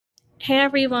Hey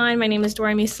everyone, my name is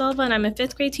Doremi Silva and I'm a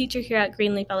 5th grade teacher here at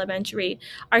Greenleaf Elementary.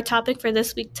 Our topic for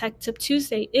this week Tech Tip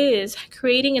Tuesday is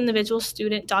creating individual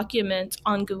student documents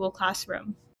on Google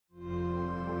Classroom.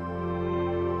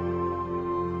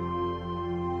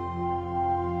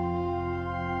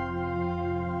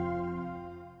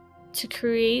 To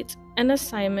create an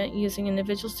assignment using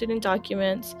individual student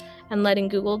documents and letting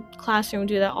Google Classroom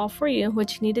do that all for you,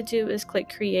 what you need to do is click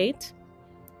Create,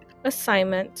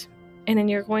 Assignment, and then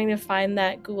you're going to find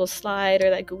that Google slide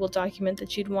or that Google document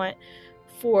that you'd want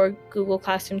for Google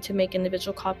Classroom to make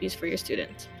individual copies for your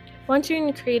students. Once you're in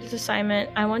the created assignment,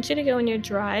 I want you to go in your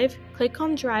Drive, click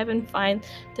on Drive and find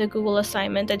the Google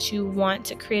assignment that you want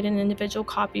to create an individual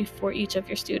copy for each of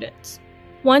your students.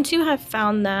 Once you have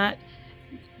found that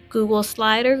Google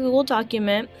slide or Google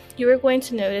document, you are going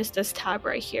to notice this tab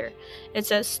right here. It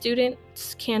says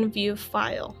Students Can View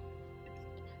File.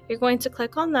 You're going to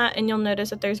click on that and you'll notice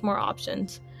that there's more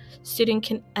options. Student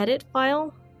can edit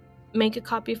file, make a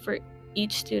copy for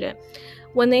each student.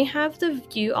 When they have the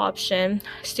view option,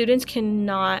 students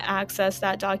cannot access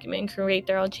that document and create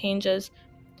their own changes.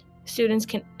 Students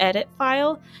can edit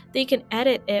file, they can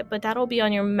edit it, but that'll be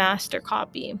on your master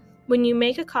copy. When you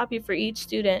make a copy for each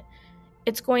student,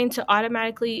 it's going to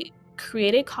automatically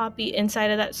create a copy inside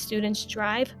of that student's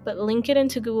Drive, but link it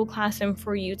into Google Classroom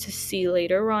for you to see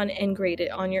later on and grade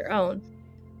it on your own.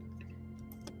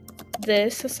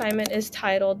 This assignment is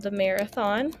titled The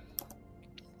Marathon,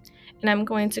 and I'm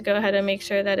going to go ahead and make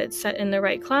sure that it's set in the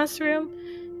right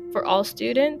classroom for all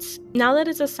students. Now that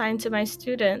it's assigned to my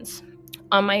students,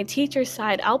 on my teacher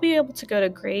side, I'll be able to go to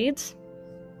grades,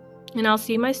 and I'll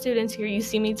see my students here. You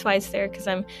see me twice there because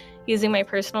I'm using my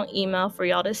personal email for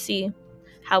y'all to see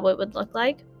how it would look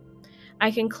like.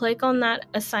 I can click on that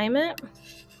assignment,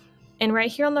 and right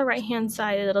here on the right hand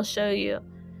side it'll show you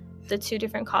the two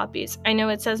different copies. I know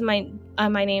it says my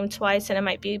name twice and it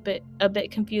might be a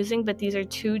bit confusing, but these are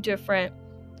two different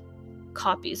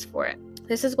copies for it.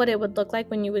 This is what it would look like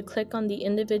when you would click on the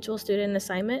individual student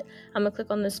assignment. I'm gonna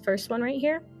click on this first one right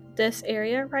here. This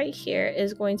area right here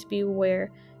is going to be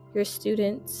where your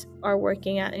students are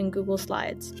working at in Google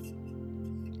Slides.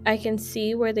 I can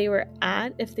see where they were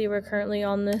at if they were currently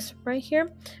on this right here.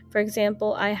 For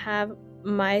example, I have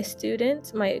my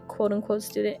student, my quote-unquote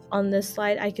student on this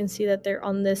slide. I can see that they're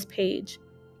on this page.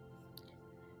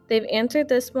 They've answered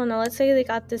this one. Now let's say they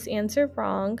got this answer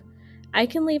wrong. I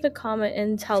can leave a comment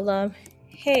and tell them,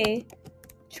 hey,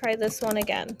 try this one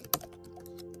again.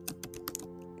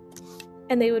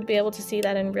 And they would be able to see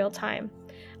that in real time.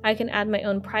 I can add my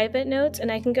own private notes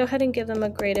and I can go ahead and give them a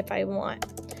grade if I want.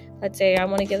 Let's say I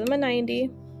want to give them a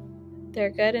 90. They're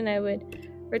good, and I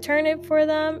would return it for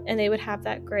them and they would have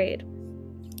that grade.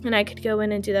 And I could go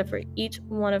in and do that for each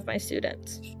one of my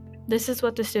students. This is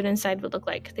what the student side would look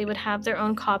like. They would have their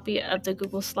own copy of the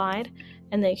Google slide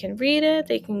and they can read it.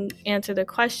 They can answer the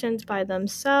questions by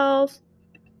themselves.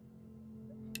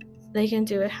 They can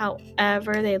do it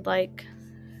however they'd like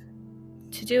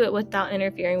to do it without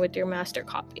interfering with your master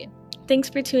copy. Thanks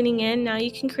for tuning in. Now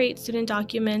you can create student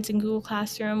documents in Google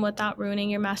Classroom without ruining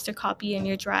your master copy in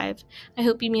your Drive. I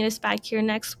hope you meet us back here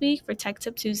next week for Tech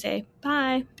Tip Tuesday.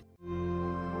 Bye!